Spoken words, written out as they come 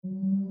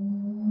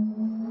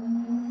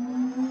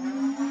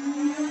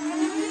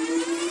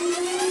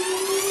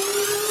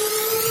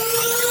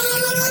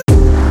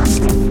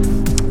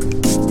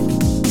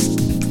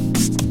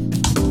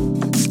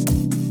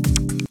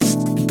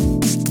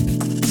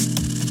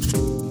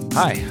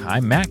Hi,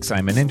 I'm Max.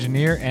 I'm an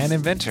engineer and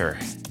inventor.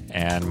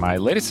 And my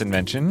latest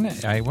invention,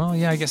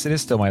 I guess it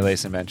is still my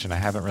latest invention. I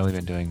haven't really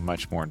been doing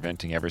much more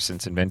inventing ever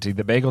since inventing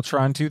the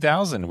Bageltron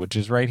 2000, which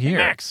is right here.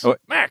 Max,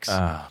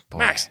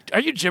 Max, are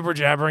you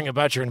jibber-jabbering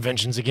about your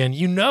inventions again?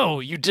 You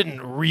know you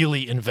didn't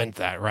really invent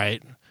that,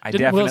 right? I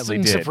Didn't definitely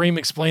Wilson did. Supreme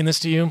explain this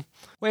to you?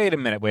 Wait a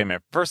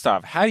minute. First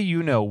off, how do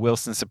you know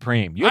Wilson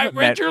Supreme? You I haven't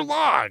read met... your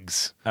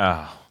logs.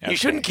 Oh, okay. You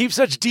shouldn't keep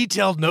such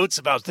detailed notes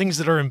about things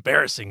that are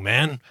embarrassing,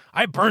 man.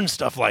 I burn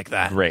stuff like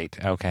that.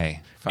 Great.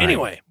 Okay. Fine.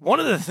 Anyway, one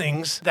of the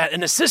things that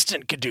an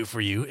assistant could do for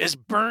you is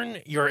burn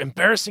your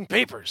embarrassing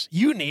papers.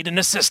 You need an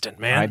assistant,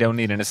 man. I don't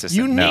need an assistant.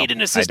 You No, need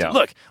an assistant. I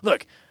don't.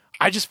 Look.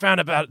 I just found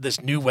about this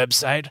new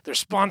website. They're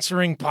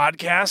sponsoring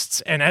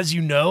podcasts, and as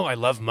you know, I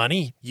love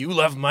money. You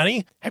love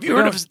money. Have you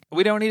heard of...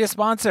 We don't need a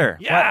sponsor.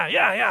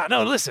 Yeah.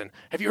 No, listen.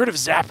 Have you heard of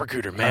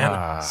ZapRecruiter, man?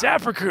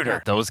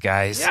 ZapRecruiter. Those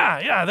guys.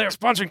 Yeah. They're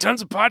sponsoring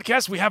tons of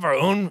podcasts. We have our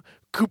own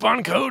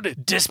coupon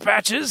code,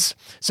 Dispatches.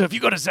 So if you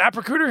go to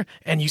ZapRecruiter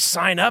and you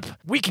sign up,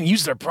 we can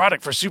use their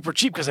product for super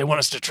cheap because they want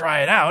us to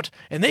try it out,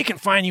 and they can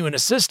find you an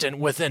assistant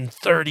within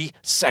 30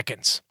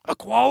 seconds. A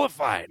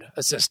qualified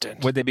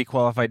assistant. Would they be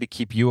qualified to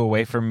keep you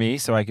away from me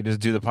so I could just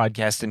do the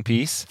podcast in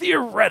peace?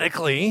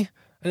 Theoretically,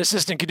 an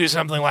assistant could do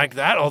something like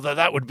that, although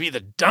that would be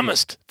the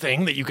dumbest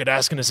thing that you could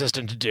ask an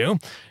assistant to do.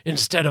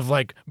 Instead of,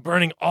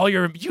 burning all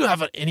your... You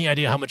have any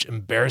idea how much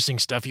embarrassing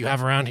stuff you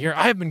have around here?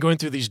 I have been going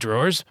through these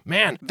drawers.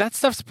 Man. That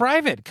stuff's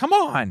private. Come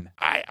on.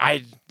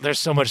 There's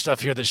so much stuff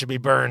here that should be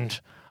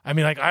burned. I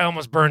mean, I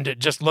almost burned it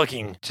just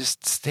looking.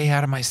 Just stay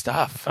out of my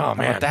stuff. Oh,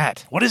 man. How about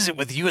that? What is it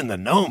with you and the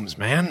gnomes,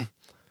 man?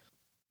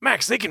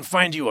 Max, they can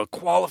find you a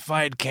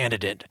qualified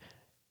candidate.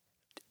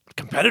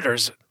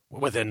 Competitors...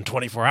 within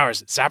 24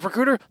 hours.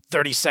 ZapRecruiter,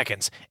 30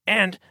 seconds.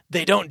 And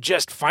they don't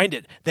just find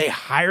it. They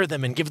hire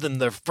them and give them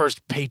their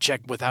first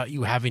paycheck without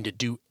you having to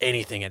do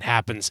anything. It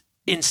happens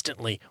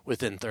instantly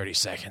within 30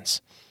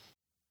 seconds.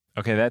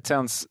 Okay, that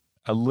sounds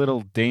a little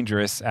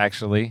dangerous,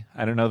 actually.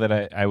 I don't know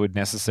that I would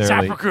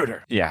necessarily...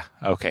 ZapRecruiter. Yeah,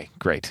 okay,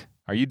 great.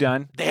 Are you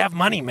done? They have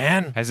money,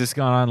 man. Has this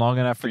gone on long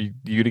enough for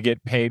you to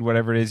get paid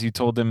whatever it is you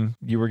told them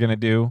you were going to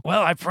do?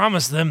 Well, I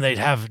promised them they'd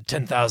have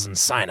 10,000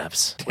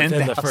 signups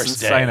within the first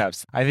day. 10,000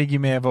 signups. I think you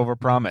may have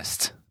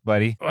overpromised,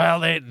 buddy. Well,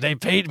 they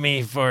paid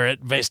me for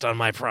it based on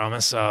my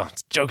promise, so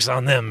joke's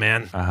on them,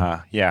 man.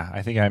 Yeah,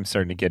 I think I'm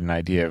starting to get an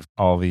idea of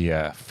all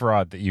the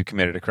fraud that you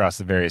committed across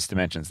the various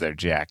dimensions there,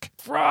 Jack.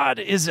 Fraud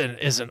is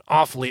an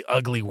awfully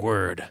ugly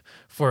word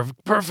for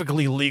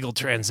perfectly legal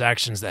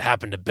transactions that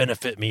happen to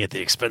benefit me at the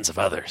expense of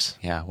others.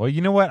 Yeah, well, you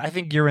know what? I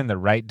think you're in the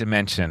right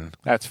dimension.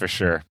 That's for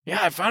sure. Yeah,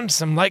 I found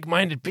some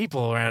like-minded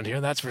people around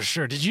here, that's for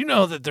sure. Did you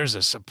know that there's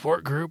a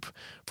support group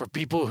for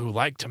people who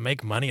like to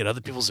make money at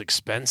other people's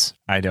expense?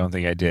 I don't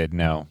think I did,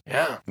 no.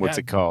 Yeah. What's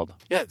it called?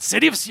 Yeah,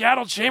 City of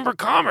Seattle Chamber of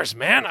Commerce,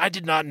 man. I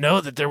did not know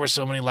that there were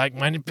so many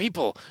like-minded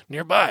people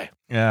nearby.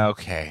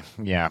 Okay.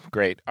 Yeah,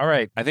 great. All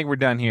right, I think we're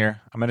done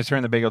here. I'm going to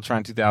turn the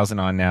Bageltron 2000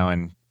 on now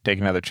and take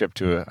another trip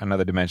to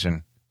another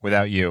dimension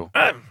without you.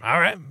 All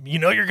right. You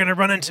know you're going to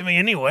run into me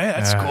anyway.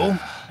 That's cool.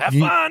 Have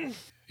fun.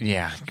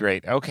 Yeah,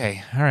 great.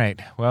 Okay. All right.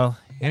 Well,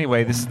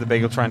 anyway, this is the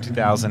Bageltron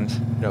 2000.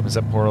 It opens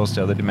up portals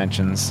to other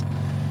dimensions.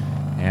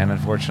 And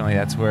unfortunately,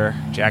 that's where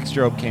Jack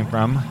Strobe came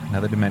from,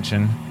 another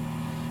dimension.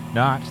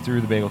 Not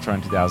through the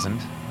Bageltron 2000.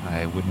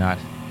 I would not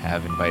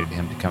have invited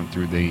him to come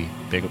through the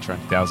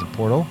Bageltron 2000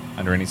 portal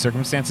under any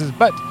circumstances,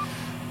 but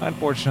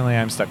unfortunately,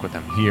 I'm stuck with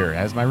him here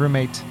as my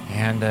roommate,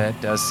 and it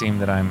does seem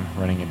that I'm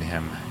running into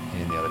him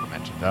in the other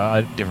dimension,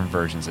 different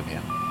versions of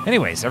him.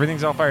 Anyways,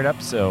 everything's all fired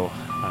up, so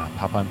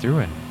pop on through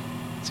and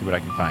see what I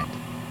can find.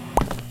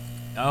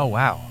 Oh,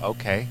 wow.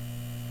 Okay.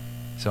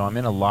 So I'm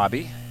in a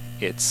lobby.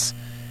 It's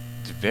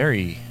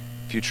very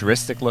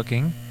futuristic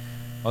looking.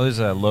 Oh, there's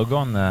a logo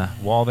on the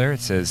wall there. It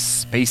says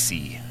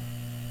Spacey.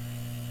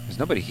 There's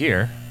nobody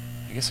here.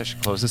 I guess I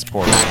should close this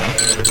portal.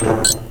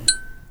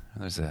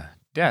 There's a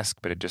desk,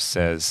 but it just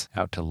says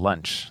out to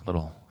lunch.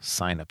 Little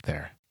sign up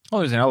there. Oh,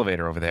 there's an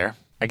elevator over there.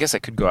 I guess I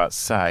could go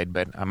outside,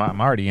 but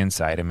I'm already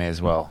inside. I may as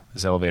well.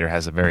 This elevator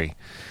has a very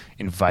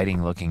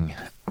inviting looking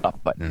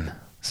up button.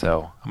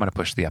 So I'm going to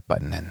push the up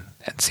button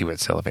and see where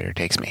this elevator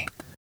takes me.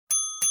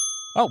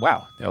 Oh,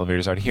 wow. The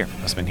elevator's already here.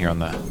 Must have been here on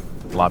the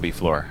lobby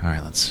floor. All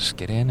right, let's just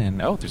get in. And,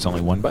 there's only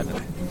one button.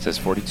 It says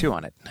 42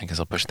 on it. I guess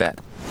I'll push that.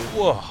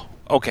 Whoa.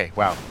 Okay,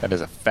 wow. That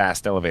is a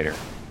fast elevator.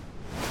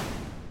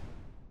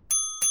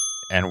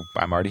 And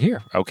I'm already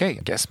here. Okay,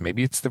 I guess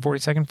maybe it's the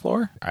 42nd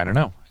floor? I don't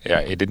know. Yeah,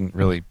 it didn't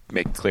really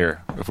make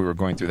clear if we were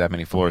going through that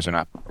many floors or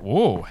not.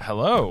 Whoa,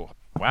 hello.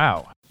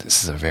 Wow.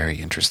 This is a very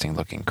interesting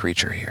looking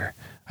creature here.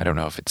 I don't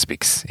know if it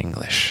speaks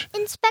English.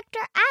 Inspector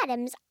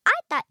Adams, I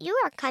thought you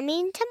were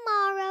coming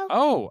tomorrow.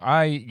 Oh,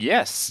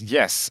 yes.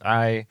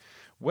 I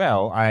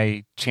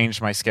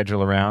changed my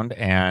schedule around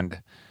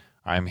and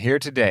I'm here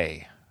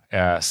today.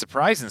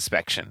 Surprise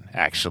inspection,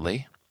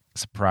 actually.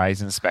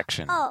 surprise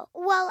inspection. Oh,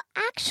 well,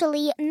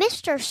 actually,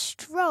 Mr.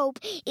 Strobe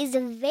is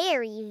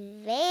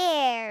very,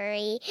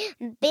 very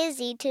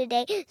busy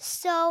today,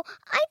 so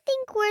I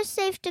think we're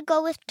safe to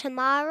go with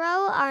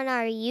tomorrow on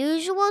our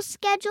usual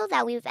schedule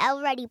that we've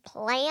already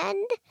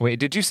planned. Wait,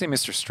 did you say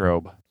Mr.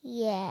 Strobe?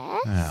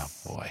 Yes. Oh,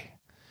 boy.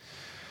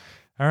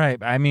 All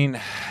right. I mean,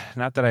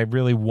 not that I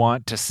really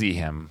want to see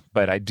him,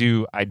 but I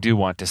do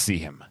want to see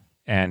him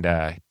and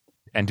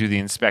do the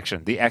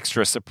inspection, the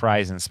extra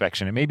surprise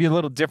inspection. It may be a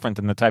little different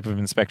than the type of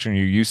inspection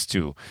you're used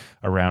to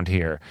around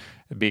here,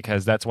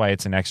 because that's why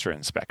it's an extra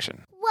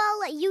inspection.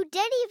 Well, you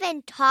didn't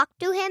even talk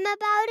to him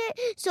about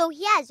it, so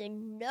he has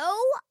no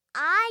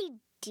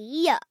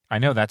idea. I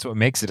know, that's what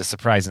makes it a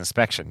surprise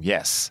inspection.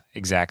 Yes,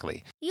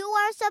 exactly. You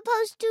are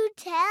supposed to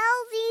tell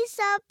the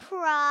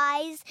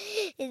surprise,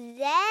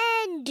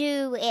 then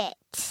do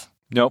it.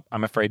 Nope,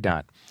 I'm afraid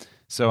not.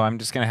 So I'm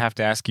just going to have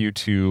to ask you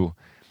to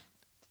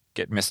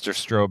get Mr.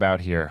 Strobe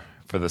out here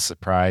for the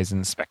surprise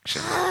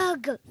inspection.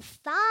 Ugh,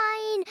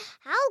 fine.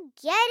 I'll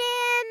get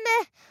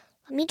him.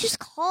 Let me just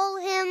call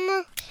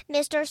him.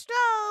 Mr.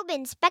 Strobe,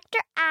 Inspector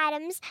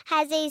Adams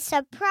has a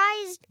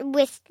surprise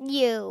with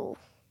you.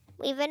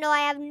 Even though I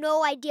have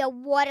no idea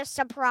what a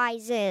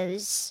surprise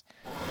is.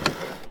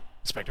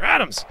 Inspector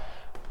Adams,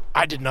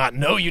 I did not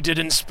know you did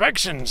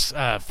inspections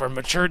for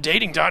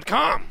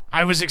MatureDating.com.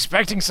 I was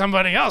expecting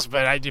somebody else,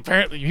 but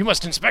apparently you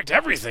must inspect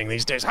everything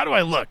these days. How do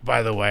I look,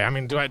 by the way? I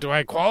mean, do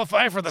I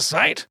qualify for the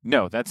site?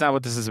 No, that's not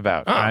what this is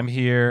about. Oh. I'm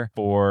here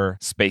for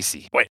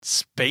Spacey. Wait,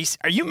 Space?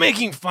 Are you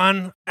making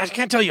fun? I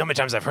can't tell you how many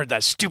times I've heard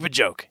that stupid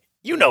joke.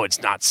 You know it's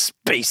not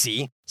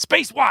Spacey.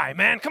 Space Y,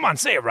 man. Come on,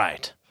 say it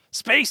right.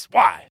 Space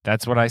Y.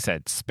 That's what I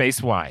said.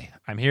 Space Y.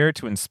 I'm here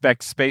to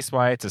inspect Space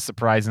Y. It's a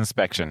surprise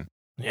inspection.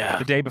 Yeah.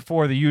 The day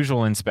before the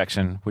usual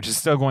inspection, which is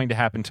still going to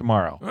happen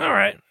tomorrow. All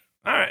right.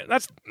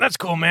 That's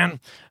cool, man.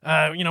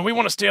 We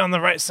want to stay on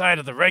the right side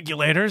of the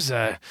regulators.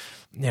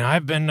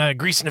 I've been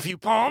greasing a few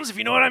palms, if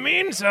you know what I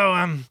mean. So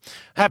I'm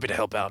happy to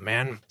help out,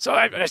 man. So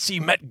I see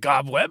you met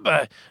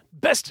Gobweb.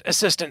 Best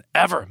assistant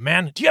ever,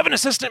 man. Do you have an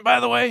assistant, by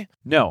the way?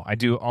 No, I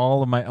do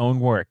all of my own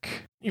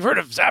work. You've heard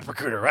of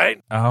ZapRecruiter,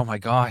 right? Oh my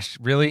gosh,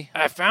 really?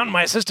 I found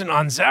my assistant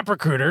on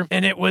ZapRecruiter,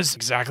 and it was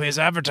exactly as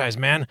advertised,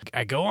 man.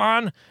 I go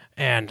on,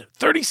 and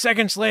 30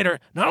 seconds later,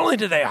 not only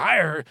did they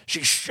hire her,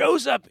 she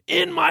shows up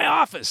in my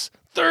office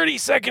 30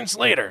 seconds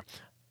later.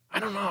 I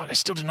don't know. I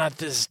still do not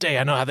to this day.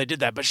 I know how they did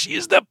that, but she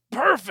is the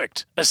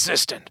perfect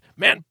assistant.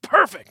 Man,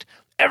 perfect.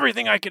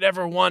 Everything I could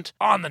ever want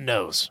on the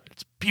nose.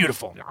 It's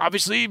beautiful.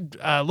 Obviously,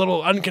 a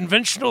little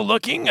unconventional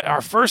looking.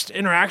 Our first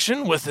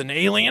interaction with an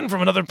alien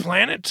from another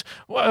planet.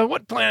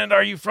 What planet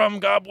are you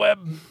from,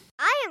 Gobweb?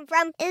 I am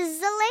from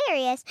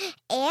Zalarius,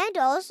 and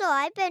also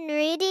I've been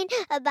reading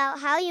about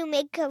how you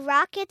make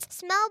rockets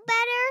smell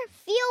better,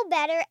 feel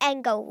better,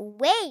 and go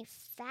way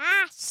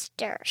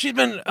faster. She's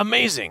been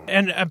amazing,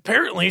 and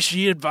apparently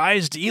she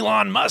advised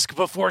Elon Musk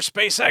before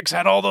SpaceX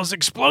had all those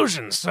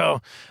explosions,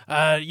 so,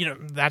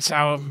 that's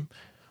how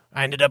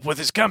I ended up with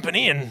his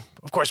company, and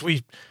of course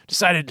we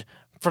decided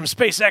from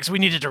SpaceX we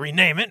needed to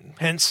rename it,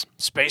 hence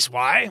Space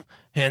Y,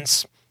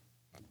 hence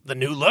the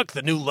new look,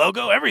 the new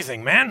logo,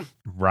 everything, man.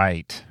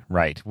 Right.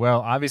 Well,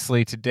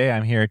 obviously today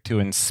I'm here to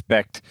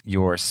inspect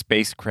your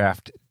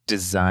spacecraft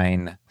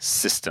design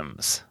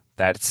systems.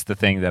 That's the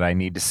thing that I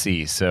need to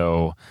see.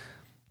 So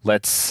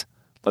let's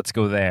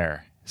go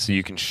there so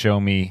you can show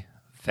me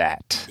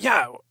that.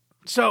 Yeah,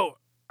 so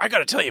I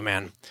gotta tell you,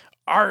 man,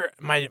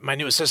 my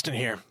new assistant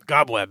here,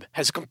 Gobweb,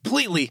 has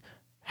completely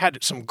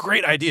had some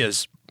great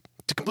ideas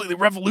to completely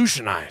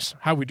revolutionize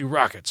how we do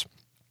rockets.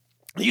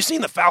 You've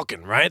seen the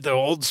Falcon, right? The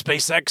old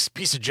SpaceX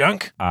piece of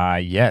junk?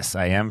 Yes,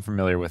 I am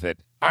familiar with it.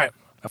 All right.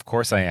 Of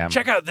course I am.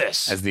 Check out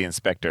this. As the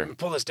inspector.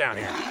 Pull this down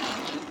here.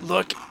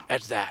 Look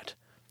at that.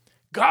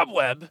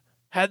 Gobweb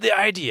had the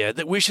idea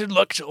that we should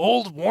look to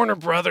old Warner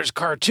Brothers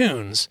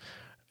cartoons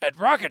at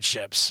rocket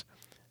ships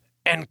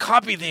and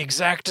copy the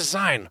exact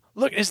design.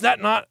 Look, is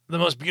that not the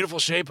most beautiful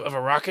shape of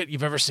a rocket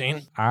you've ever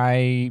seen?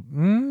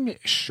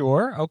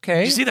 Sure,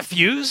 okay. Do you see the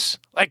fuse?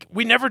 Like,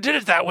 we never did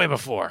it that way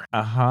before.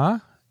 Uh-huh.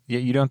 Yeah,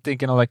 you don't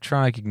think an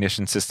electronic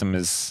ignition system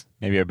is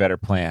maybe a better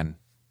plan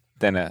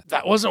than a...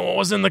 That wasn't what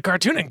was in the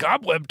cartoon, and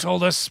Gobweb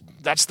told us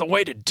that's the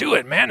way to do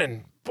it, man,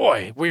 and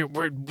boy,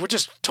 we're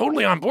just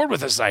totally on board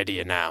with this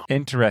idea now.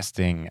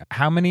 Interesting.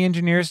 How many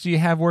engineers do you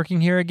have working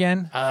here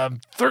again?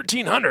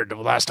 1,300 the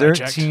last I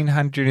checked.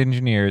 1,300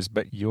 engineers,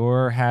 but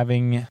you're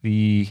having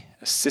the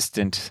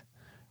assistant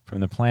from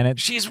the planet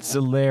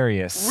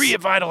Zalarius.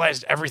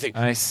 Revitalized everything.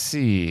 I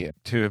see.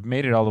 To have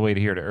made it all the way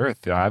to here to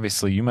Earth,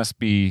 obviously you must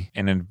be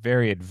in a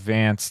very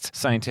advanced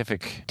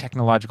scientific,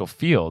 technological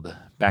field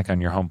back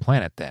on your home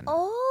planet then.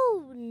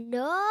 Oh,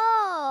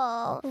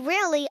 no.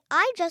 Really,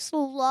 I just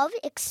love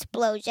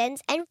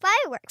explosions and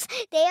fireworks.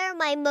 They are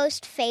my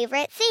most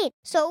favorite thing.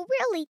 So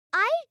really,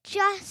 I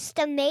just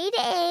made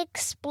an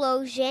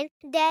explosion,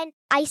 then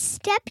I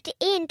stepped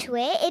into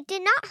it. It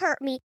did not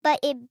hurt me, but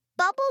it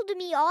bubbled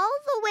me all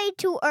the way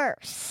to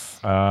Earth.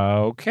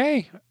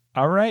 Okay.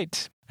 All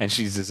right. And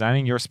she's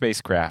designing your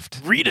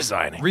spacecraft.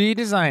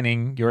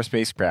 Redesigning your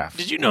spacecraft.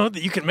 Did you know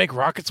that you can make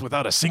rockets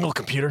without a single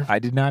computer? I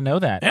did not know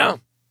that. Yeah.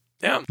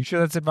 You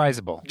sure that's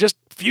advisable? Just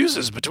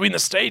fuses between the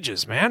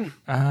stages, man.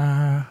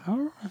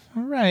 All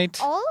right.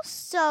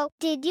 Also,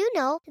 did you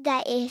know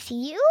that if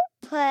you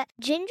put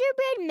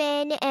gingerbread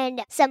men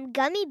and some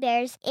gummy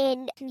bears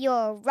in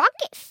your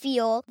rocket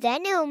fuel,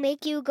 then it'll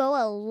make you go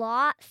a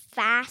lot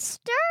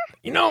faster?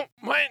 You know,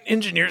 my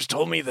engineers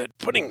told me that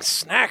putting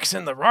snacks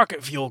in the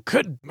rocket fuel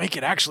could make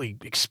it actually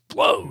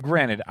explode.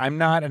 Granted, I'm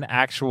not an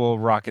actual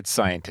rocket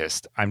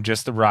scientist. I'm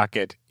just a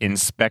rocket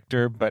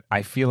inspector, but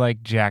I feel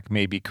like Jack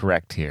may be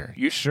correct here.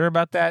 You sure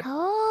about that?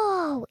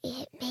 Oh,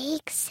 it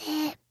makes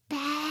it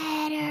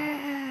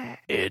better.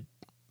 It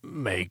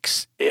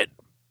makes it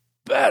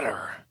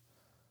better.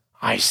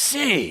 I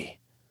see.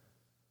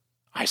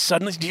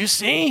 Do you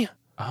see?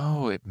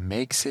 Oh, it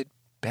makes it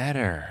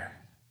better.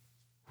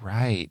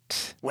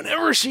 Right.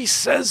 Whenever she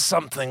says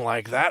something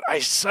like that, I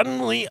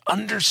suddenly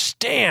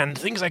understand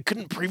things I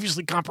couldn't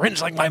previously comprehend.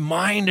 It's like my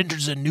mind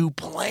enters a new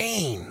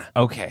plane.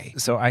 Okay,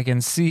 so I can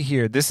see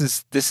here. This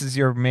is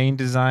your main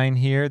design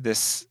here.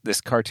 This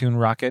cartoon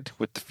rocket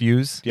with the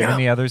fuse. Do you have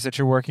any others that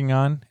you're working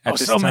on at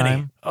this time?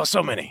 Many. Oh,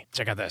 so many.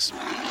 Check out this.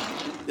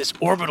 This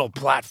orbital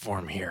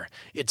platform here.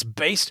 It's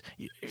based.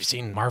 You've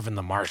seen Marvin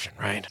the Martian,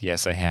 right?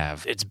 Yes, I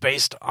have. It's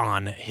based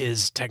on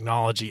his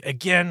technology.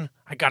 Again,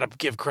 I gotta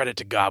give credit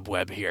to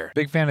Gobweb here.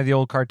 Big fan of the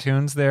old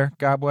cartoons there,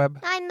 Gobweb?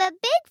 I'm a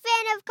big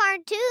fan of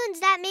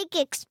cartoons that make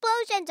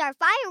explosions or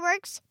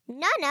fireworks.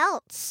 None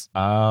else.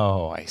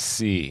 Oh, I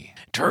see.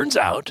 Turns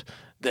out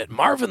that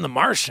Marvin the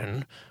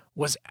Martian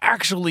was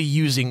actually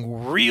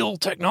using real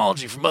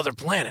technology from other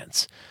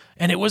planets.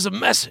 And it was a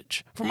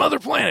message from other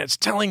planets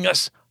telling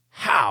us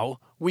how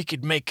we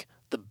could make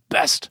the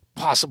best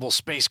possible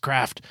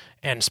spacecraft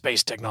and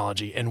space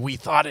technology. And we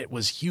thought it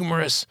was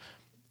humorous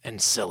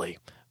and silly.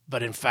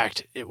 But in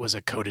fact, it was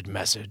a coded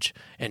message.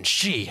 And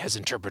she has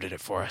interpreted it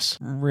for us.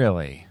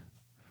 Really?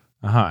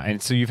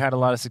 And so you've had a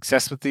lot of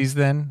success with these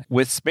then?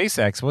 With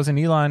SpaceX, wasn't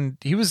Elon,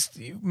 he was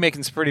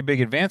making some pretty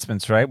big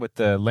advancements, right? With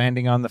the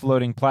landing on the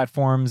floating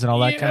platforms and all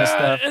that kind of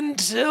stuff?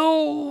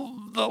 Until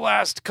the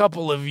last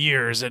couple of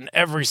years, and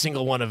every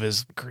single one of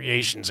his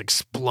creations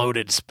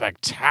exploded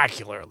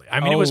spectacularly. I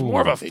mean, it was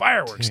more of a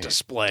fireworks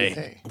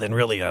display than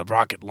really a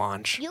rocket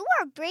launch. You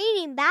are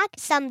bringing back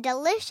some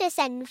delicious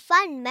and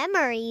fun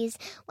memories.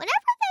 Whenever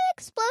they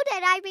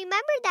exploded, I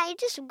remember that I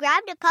just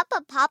grabbed a cup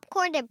of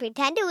popcorn and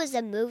pretend it was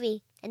a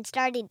movie and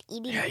started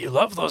eating. Yeah, you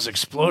love those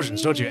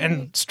explosions, don't you?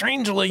 And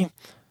strangely,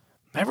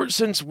 ever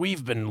since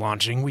we've been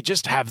launching, we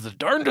just have the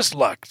darndest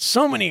luck.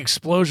 So many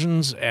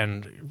explosions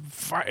and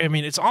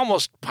it's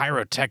almost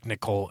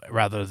pyrotechnical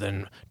rather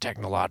than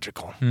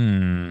technological.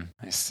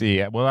 I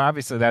see. Well,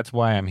 obviously that's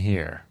why I'm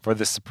here, for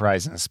this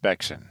surprise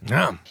inspection.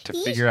 Yeah. To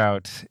figure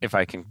out if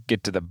I can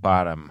get to the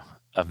bottom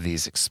of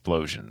these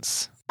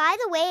explosions. By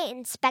the way,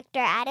 Inspector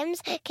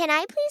Adams, can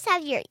I please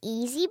have your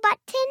easy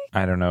button?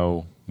 I don't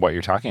know what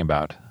you're talking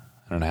about.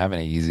 I don't have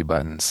any easy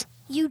buttons.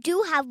 You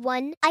do have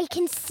one. I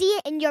can see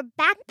it in your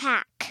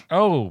backpack.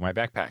 Oh, my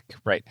backpack.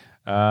 Right.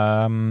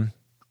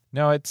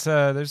 No, it's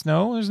there's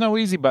no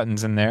easy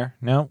buttons in there.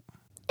 No.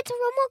 It's a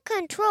remote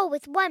control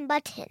with one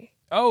button.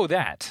 Oh,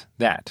 that.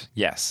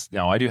 Yes.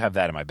 No, I do have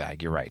that in my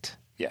bag. You're right.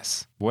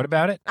 Yes. What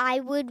about it? I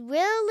would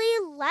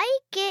really like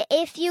it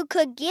if you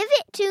could give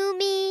it to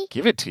me.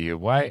 Give it to you?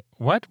 Why?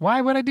 What?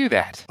 Why would I do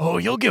that? Oh,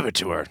 you'll give it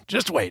to her.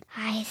 Just wait.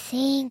 I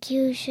think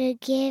you should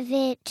give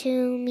it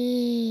to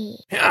me.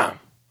 Yeah,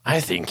 I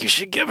think you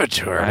should give it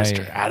to her,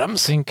 Mr.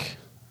 Adams.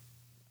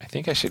 I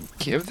think I should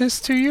give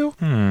this to you?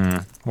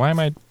 Why am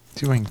I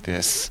doing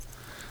this?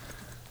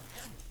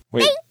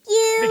 Wait. Thank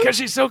you. Because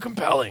she's so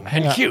compelling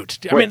and cute.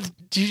 I mean,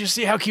 did you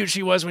see how cute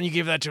she was when you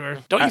gave that to her?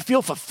 Don't you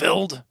feel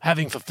fulfilled,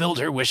 having fulfilled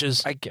her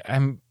wishes? I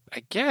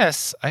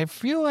guess. I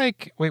feel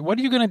like... Wait, what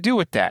are you going to do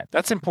with that?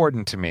 That's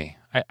important to me.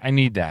 I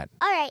need that.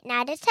 All right,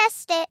 now to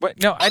test it.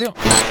 Wait, no, I don't...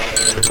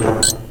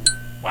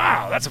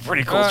 Wow, that's a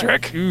pretty cool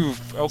trick.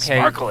 Oof, okay.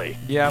 Sparkly.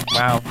 Yeah,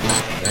 wow.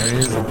 There it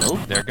is.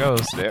 Oh, there it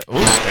goes. There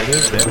it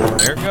is.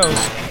 There it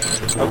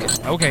goes.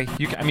 Okay.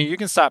 You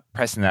can stop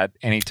pressing that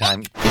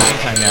anytime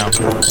now.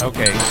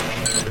 Okay.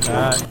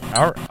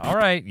 All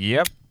right.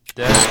 Yep.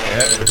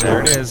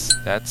 There it is.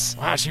 That's...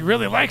 Wow, she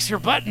really likes your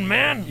button,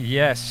 man.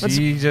 Yes,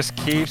 she just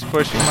keeps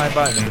pushing my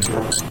button.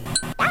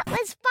 That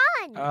was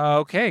fun.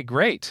 Okay,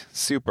 great.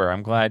 Super.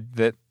 I'm glad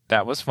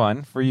that was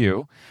fun for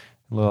you.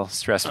 A little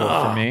stressful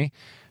for me.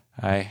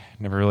 I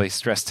never really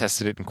stress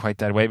tested it in quite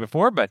that way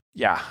before, but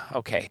yeah,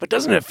 okay. But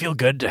doesn't it feel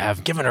good to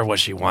have given her what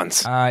she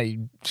wants?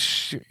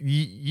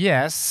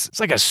 Yes. It's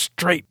like a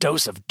straight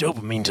dose of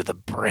dopamine to the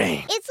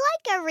brain. It's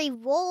like a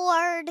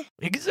reward.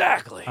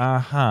 Exactly.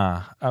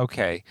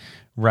 Okay.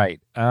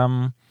 Right.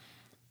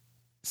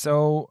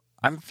 So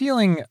I'm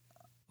feeling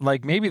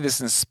like maybe this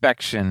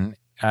inspection,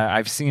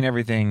 I've seen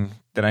everything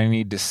that I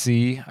need to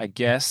see, I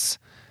guess.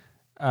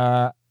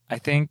 I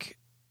think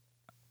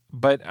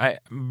but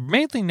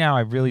mainly now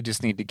I really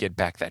just need to get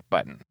back that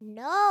button.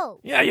 No.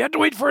 Yeah, you have to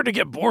wait for her to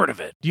get bored of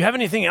it. Do you have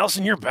anything else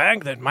in your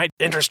bag that might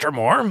interest her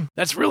more?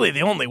 That's really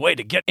the only way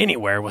to get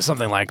anywhere with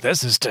something like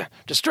this, is to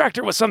distract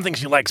her with something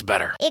she likes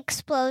better.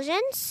 Explosions,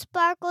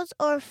 sparkles,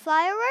 or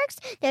fireworks?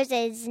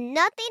 There's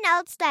nothing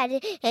else that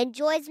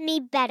enjoys me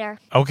better.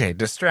 Okay,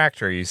 distract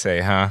her, you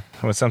say, huh?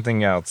 With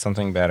something else,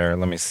 something better.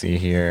 Let me see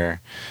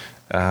here.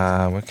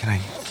 What can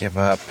I give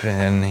up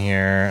in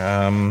here?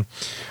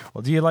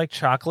 Well, do you like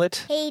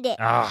chocolate? Hate it.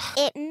 Ah.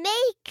 It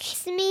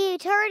makes me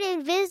turn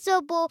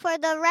invisible for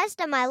the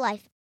rest of my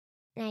life.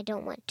 And I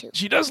don't want to.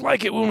 She does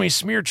like it when we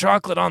smear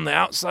chocolate on the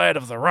outside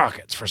of the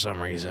rockets for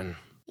some reason.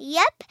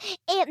 Yep,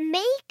 it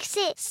makes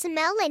it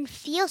smell and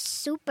feel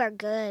super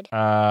good.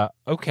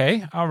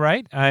 Okay, all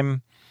right.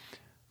 I'm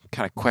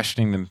kind of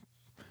questioning the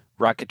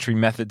rocketry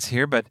methods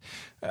here, but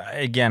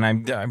again,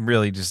 I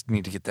really just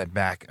need to get that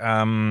back.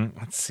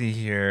 Let's see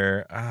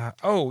here.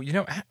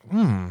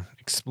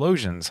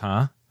 Explosions,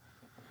 huh?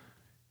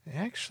 I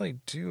actually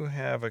do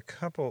have a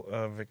couple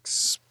of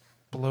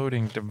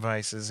exploding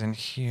devices in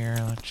here.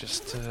 Let's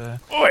just...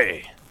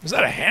 Oi, is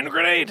that a hand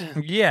grenade?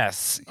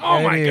 Yes.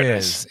 Oh, my it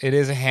goodness. is. It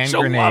is a hand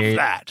She'll grenade. love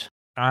that.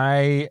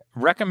 I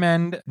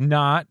recommend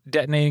not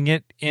detonating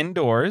it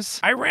indoors.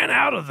 I ran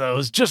out of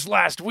those just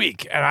last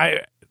week,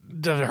 and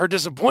her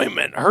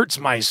disappointment hurts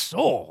my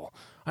soul.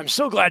 I'm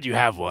so glad you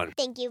have one.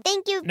 Thank you.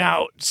 Thank you.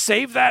 Now,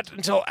 save that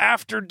until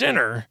after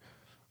dinner,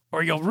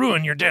 or you'll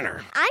ruin your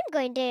dinner. I'm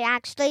going to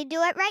actually do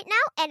it right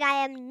now, and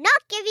I am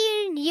not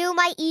giving you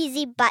my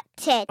easy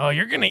button. Oh,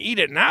 you're going to eat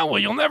it now? Well,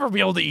 you'll never be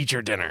able to eat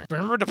your dinner.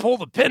 Remember to pull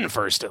the pin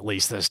first, at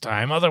least this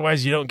time.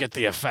 Otherwise, you don't get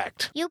the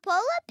effect. You pull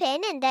a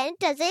pin, and then it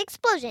does an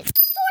explosion. Sort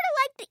of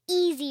like the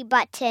easy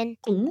button.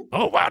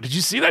 Oh, wow. Did you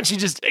see that? She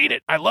just ate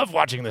it. I love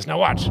watching this. Now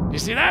watch. You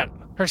see that?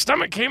 Her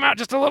stomach came out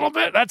just a little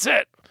bit. That's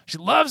it. She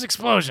loves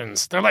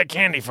explosions. They're like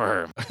candy for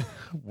her.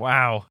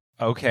 Wow.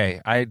 Okay,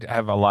 I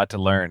have a lot to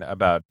learn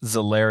about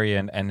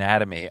Zolarian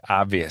anatomy,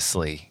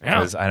 obviously,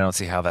 because I don't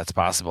see how that's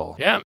possible.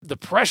 Yeah, the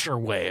pressure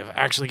wave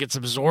actually gets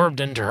absorbed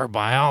into her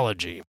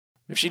biology.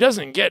 If she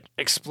doesn't get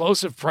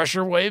explosive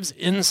pressure waves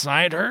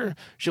inside her,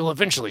 she'll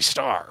eventually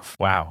starve.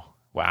 Wow.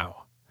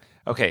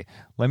 Okay,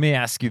 let me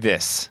ask you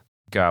this,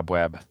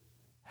 Gobweb.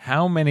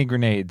 How many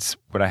grenades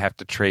would I have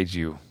to trade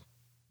you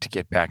to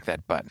get back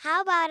that button?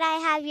 How about I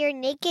have your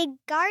naked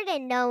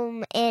garden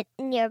gnome in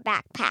your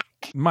backpack?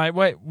 My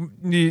what?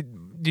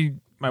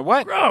 My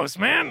what? Gross,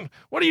 man.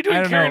 What are you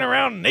doing carrying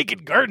around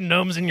naked garden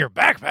gnomes in your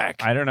backpack?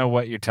 I don't know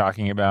what you're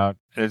talking about.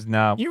 There's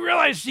no... You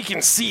realize she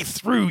can see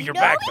through your No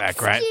backpack,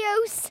 right?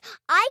 excuse.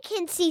 I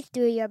can see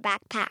through your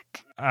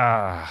backpack.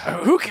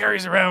 Who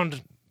carries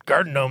around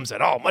garden gnomes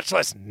at all, much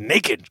less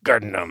naked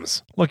garden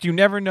gnomes? Look, you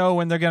never know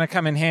when they're going to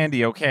come in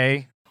handy,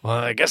 okay? Well,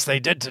 I guess they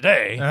did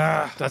today.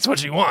 That's what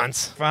she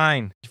wants.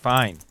 Fine.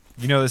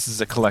 You know this is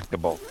a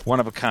collectible.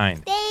 One of a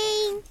kind.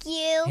 Thank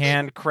you.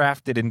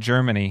 Handcrafted in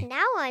Germany.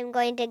 Now I'm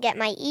going to get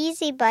my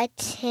easy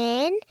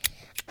button.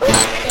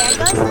 There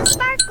goes the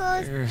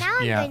sparkles. Now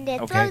I'm going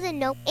to throw the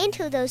gnome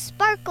into those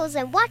sparkles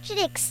and watch it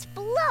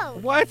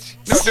explode. What?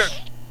 No.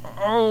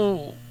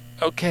 Oh,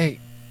 okay.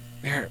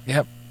 There,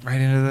 yep, right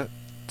into the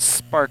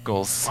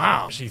sparkles.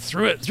 Wow, she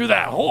threw it through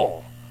that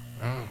hole.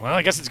 Well,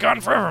 I guess it's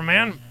gone forever,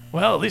 man.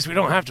 Well, at least we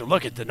don't have to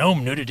look at the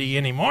gnome nudity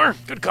anymore.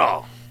 Good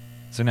call.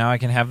 So now I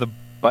can have the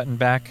button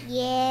back?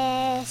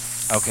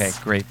 Yes. Okay,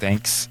 great,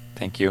 thanks.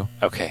 Thank you.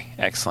 Okay,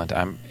 excellent.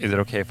 Is it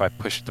okay if I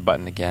push the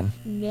button again?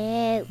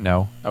 No.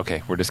 No?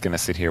 Okay, we're just going to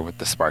sit here with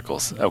the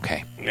sparkles.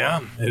 Okay.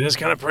 Yeah, it is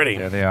kind of pretty.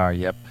 There they are,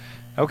 yep.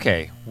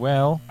 Okay,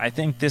 well, I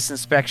think this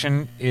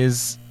inspection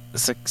is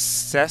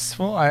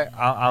successful.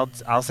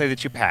 I'll say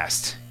that you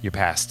passed. You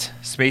passed.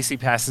 Spacey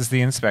passes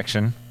the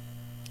inspection.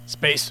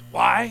 Space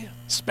Y?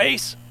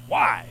 Space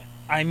Y?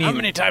 I mean, how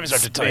many times do I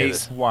have to tell you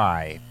this? Space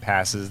Y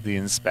passes the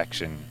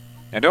inspection.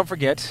 Now, don't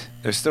forget,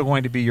 there's still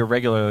going to be your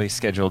regularly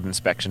scheduled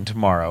inspection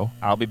tomorrow.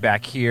 I'll be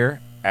back here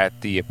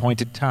at the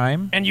appointed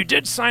time. And you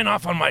did sign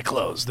off on my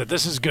clothes, that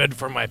this is good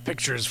for my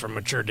pictures from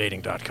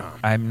maturedating.com.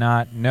 I'm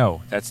not.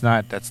 No, that's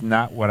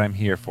not what I'm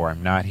here for.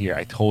 I'm not here.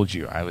 I told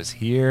you I was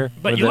here.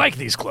 But you like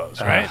these clothes,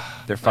 right?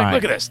 They're fine.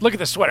 Look at this. Look at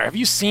this sweater. Have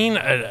you seen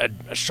a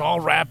shawl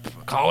wrap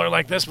collar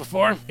like this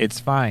before? It's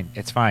fine.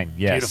 It's fine.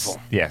 Yes.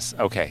 Beautiful. Yes.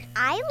 Okay.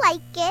 I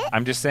like it.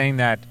 I'm just saying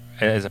that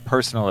as a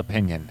personal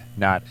opinion.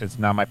 It's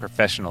not my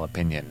professional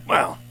opinion.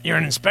 Well, you're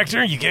an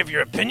inspector. You gave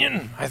your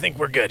opinion. I think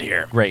we're good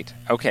here. Great.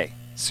 Okay.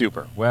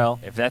 Super. Well,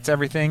 if that's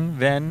everything,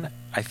 then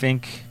I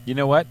think, you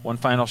know what? One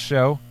final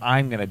show.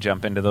 I'm going to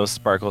jump into those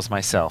sparkles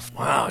myself.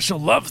 Wow, she'll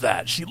love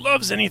that. She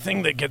loves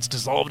anything that gets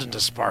dissolved into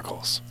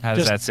sparkles. How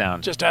does that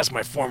sound? Just ask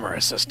my former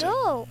assistant.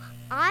 No,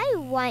 I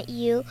want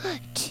you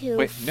to...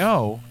 Wait,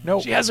 no.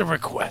 She has a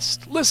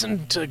request.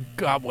 Listen to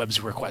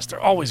Gobweb's request. They're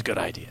always good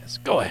ideas.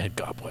 Go ahead,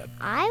 Gobweb.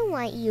 I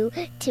want you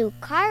to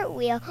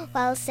cartwheel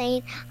while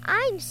saying,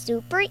 I'm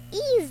super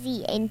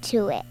easy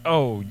into it.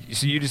 Oh,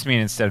 so you just mean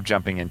instead of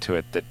jumping into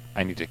it that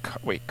I need to,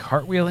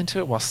 cartwheel into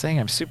it while saying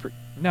I'm super...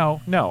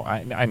 No,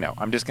 I know.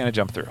 I'm just going to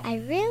jump through. I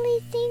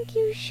really think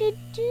you should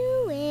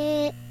do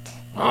it.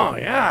 Oh,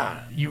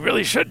 yeah. You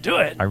really should do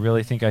it. I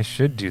really think I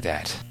should do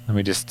that. Let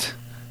me just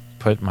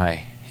put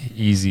my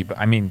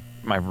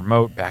my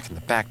remote back in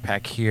the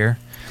backpack here.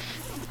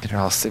 Get it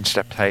all cinched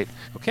up tight.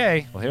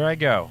 Okay, well, here I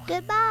go.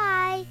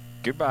 Goodbye.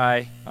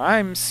 Goodbye.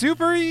 I'm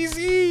super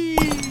easy.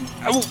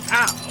 Oh,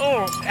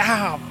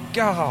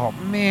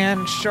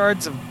 man.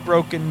 Shards of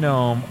broken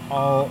gnome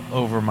all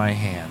over my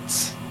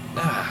hands.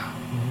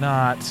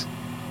 Not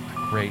a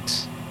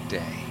great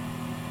day.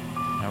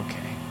 Okay.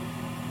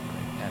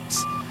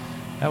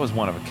 That was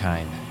one of a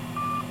kind.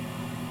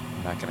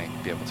 I'm not going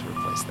to be able to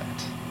replace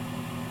that.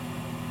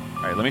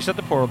 All right, let me shut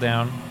the portal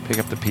down, pick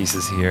up the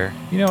pieces here.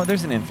 You know,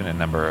 there's an infinite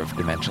number of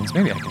dimensions.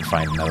 Maybe I can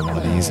find another one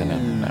of these in it.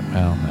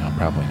 Well, no,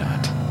 probably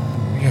not.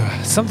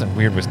 Something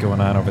weird was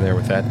going on over there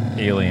with that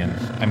alien.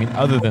 I mean,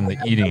 other than the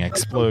eating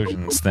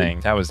explosions thing,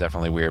 that was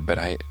definitely weird. But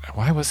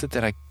why was it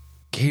that I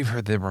gave her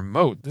the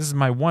remote? This is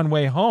my one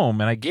way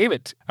home, and I gave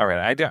it. All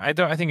right,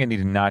 I think I need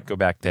to not go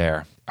back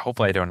there.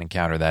 Hopefully, I don't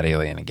encounter that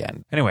alien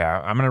again. Anyway,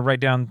 I'm going to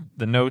write down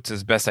the notes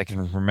as best I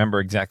can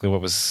remember exactly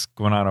what was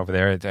going on over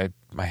there.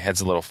 My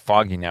head's a little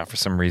foggy now for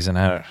some reason.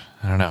 I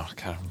don't know.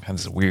 Kind of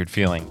has a weird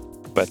feeling.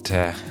 But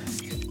yeah,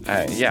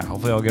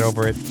 hopefully I'll get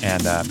over it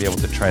and be able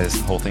to try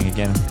this whole thing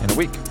again in a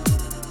week.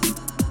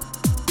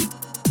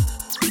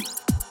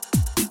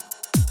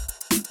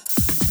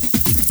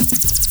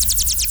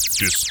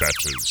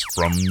 Dispatches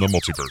from the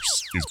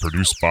Multiverse is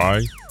produced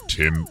by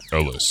Tim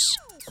Ellis,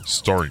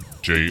 starring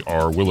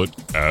J.R. Willett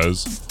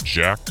as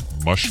Jack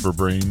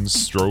Mush-for-Brains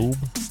Strobe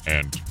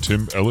and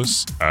Tim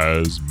Ellis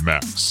as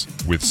Max,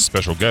 with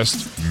special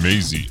guest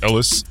Maisie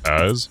Ellis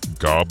as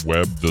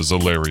Gobweb the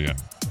Zalarian.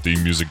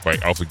 Theme music by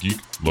Alpha Geek,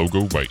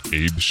 logo by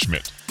Abe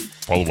Schmidt.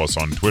 Follow us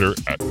on Twitter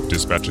at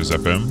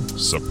DispatchesFM,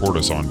 support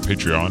us on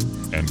Patreon,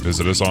 and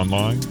visit us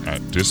online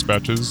at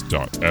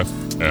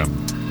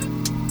dispatches.fm.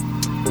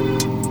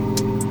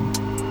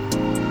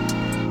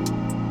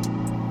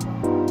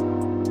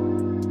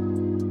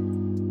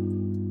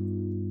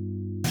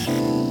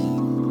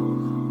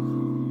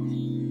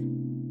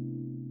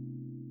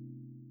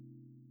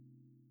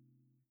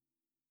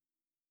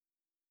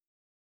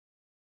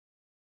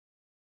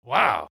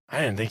 Wow,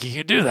 I didn't think you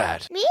could do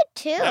that. Me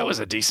too. That was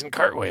a decent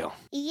cartwheel.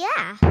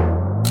 Yeah.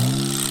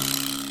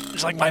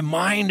 It's like my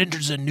mind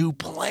enters a new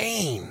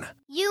plane.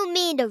 You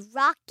mean a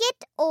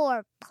rocket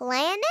or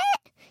planet?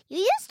 You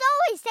used to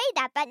always say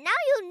that, but now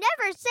you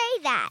never say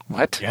that.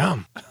 What?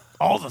 Yeah,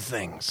 all the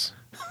things.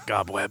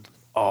 Gobweb,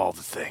 all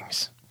the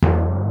things.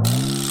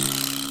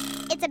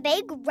 It's a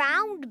big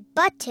round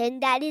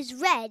button that is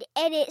red,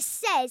 and it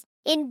says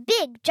in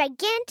big,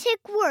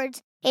 gigantic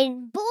words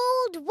in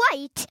bold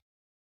white,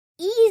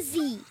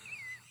 easy.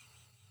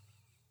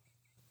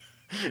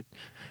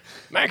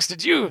 Max,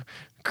 did you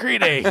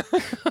create a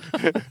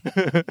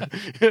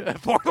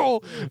portal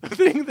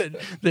thing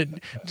that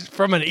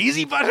from an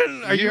easy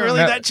button? Are you really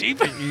that cheap?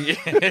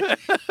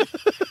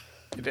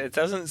 It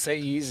doesn't say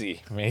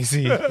easy,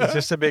 Maisie. It's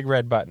just a big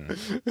red button.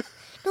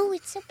 No,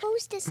 it's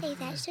supposed to say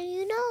that, so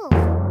you know.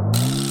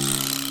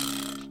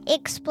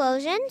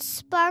 Explosions,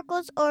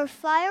 sparkles, or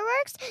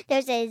fireworks,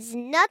 there's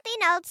nothing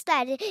else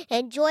that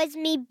enjoys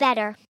me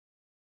better.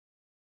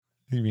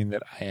 You mean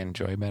that I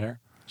enjoy better?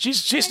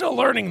 She's still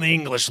learning the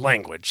English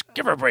language.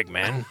 Give her a break,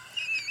 man.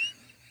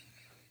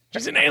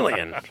 She's an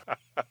alien.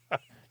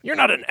 You're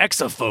not an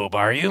exophobe,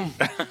 are you?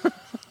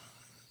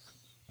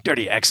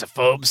 Dirty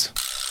exophobes.